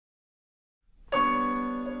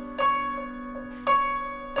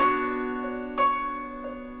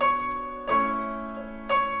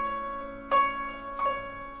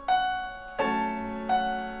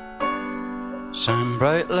Shine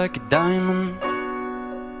bright like a diamond.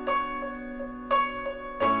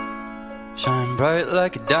 Shine bright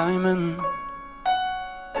like a diamond.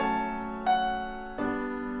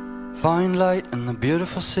 Find light in the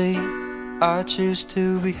beautiful sea. I choose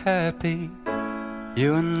to be happy.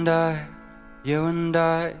 You and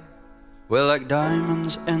I, we're like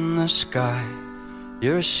diamonds in the sky.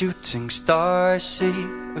 You're a shooting star, I see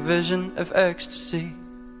a vision of ecstasy.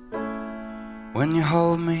 When you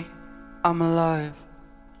hold me, I'm alive.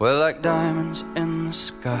 We're like diamonds in the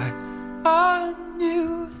sky. I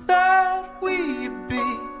knew that we'd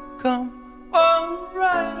become one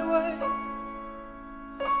right away.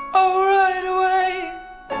 Oh, right away.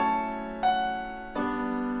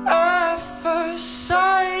 At first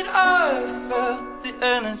sight, I felt the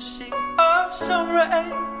energy of sun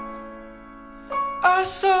rays. I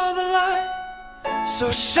saw the light,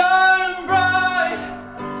 so shine bright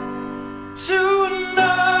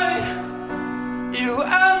tonight. You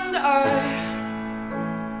and I,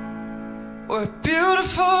 we're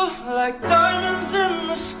beautiful like diamonds in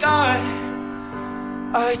the sky.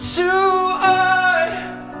 Eye to eye,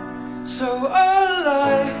 so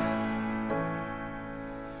alive.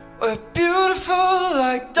 We're beautiful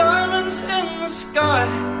like diamonds in the sky.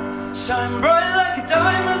 Shine bright like a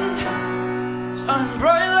diamond. Shine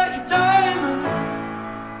bright like a diamond.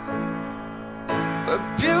 We're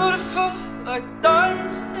beautiful like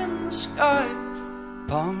diamonds in the sky.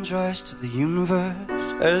 Palms rise to the universe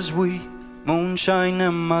as we moonshine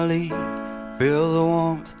and Molly. Feel the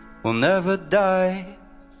warmth, we'll never die.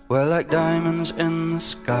 We're like diamonds in the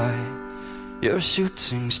sky. You're a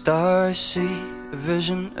shooting star, I see a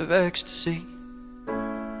vision of ecstasy.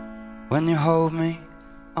 When you hold me,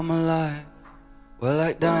 I'm alive. We're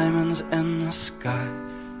like diamonds in the sky.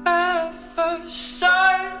 At first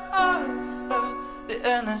sight, I felt the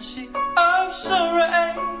energy of sun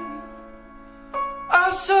rays. I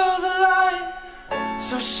saw the light,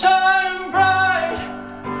 so shine bright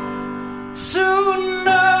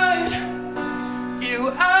tonight. You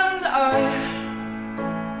and I,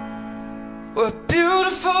 we're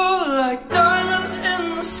beautiful like diamonds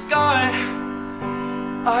in the sky.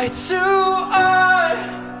 Eye to eye,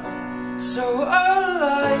 so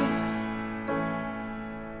alive.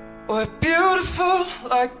 We're beautiful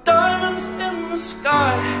like diamonds in the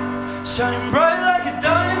sky. Shine bright like a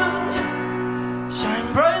diamond.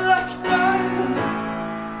 Shine bright like a diamond.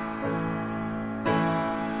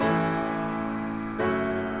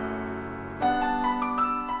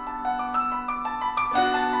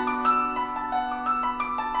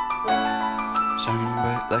 Shine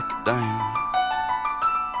bright like a diamond.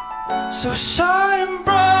 So shine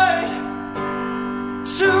bright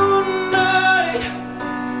tonight.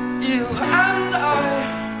 You and I,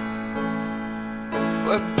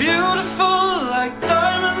 we're beautiful like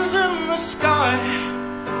diamonds in the sky.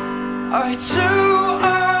 Eye to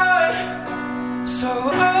eye, so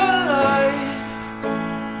alive.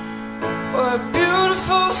 We're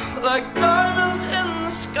beautiful like diamonds in the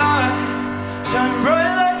sky. Shine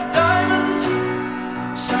bright like a diamond.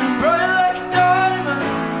 Shine bright like a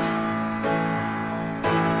diamond.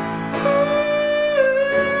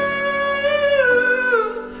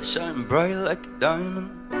 Ooh. Shine bright like a diamond.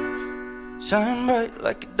 Shine bright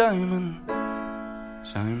like a diamond.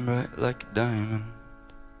 Shine bright like a diamond.